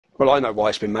Well, I know why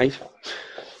it's been made.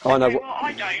 I know. Well,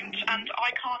 I don't, and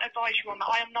I can't advise you on that.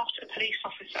 I am not a police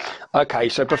officer. Okay,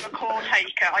 so... I'm a call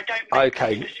taker. I don't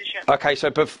make decisions. Okay,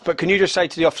 so but can you just say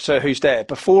to the officer who's there,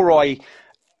 before I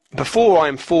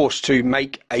am forced to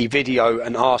make a video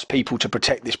and ask people to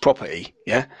protect this property,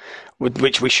 yeah,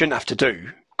 which we shouldn't have to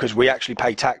do, because we actually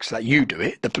pay tax that you do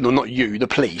it, not you, the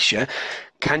police, yeah,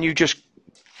 can you just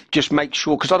make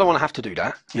sure, because I don't want to have to do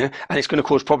that, yeah, and it's going to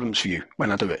cause problems for you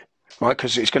when I do it, right,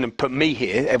 because it's going to put me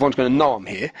here, everyone's going to know I'm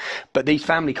here, but these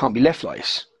family can't be left like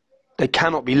this. They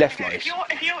cannot be left like this.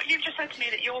 You've just said to me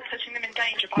that you're putting them in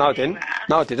danger by No, I didn't.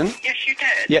 No, I didn't. Yes, you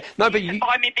did. Yeah, no, but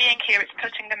by me being here, it's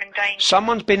putting them in danger.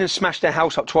 Someone's been and smashed their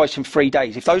house up twice in 3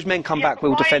 days. If those men come back,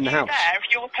 we'll defend the house. Why are you there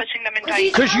if you're putting them in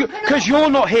danger? Because you're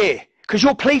not here. Because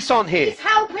your police aren't here. He's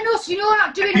helping us, you know, we're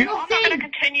not doing nothing. I'm not going to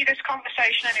continue this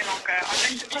conversation any longer. I've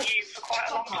listened to you for quite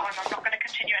a long time. I'm not going to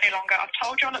continue any longer. I've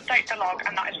told you I'll update the log,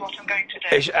 and that is what I'm going to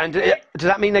do. And does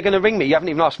that mean they're going to ring me? You haven't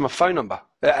even asked for my phone number.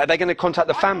 Are they going to contact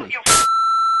the family?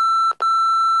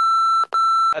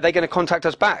 Are they going to contact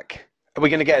us back? Are we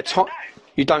going to get a time?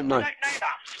 You don't know? I don't know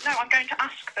that. No, I'm going to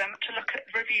ask them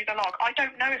to review the log. I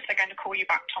don't know if they're going to call you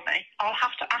back, Tommy. I'll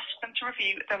have to ask them to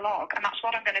review the log, and that's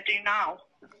what I'm going to do now.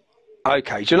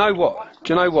 Okay, do you know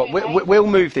what? We'll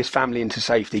move this family into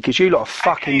safety, because you lot are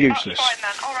fucking useless. That's fine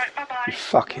then. All right, bye-bye. You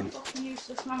fucking...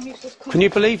 Can you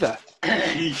believe that?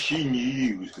 She knew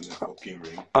you was going to fucking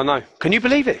ring. I know. Can you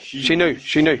believe it? She knew.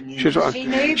 She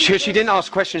didn't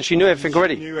ask questions. She knew everything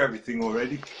already. She knew everything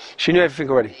already. She knew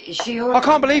everything already. I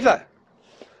can't believe that.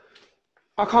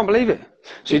 I can't believe it.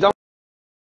 So you don't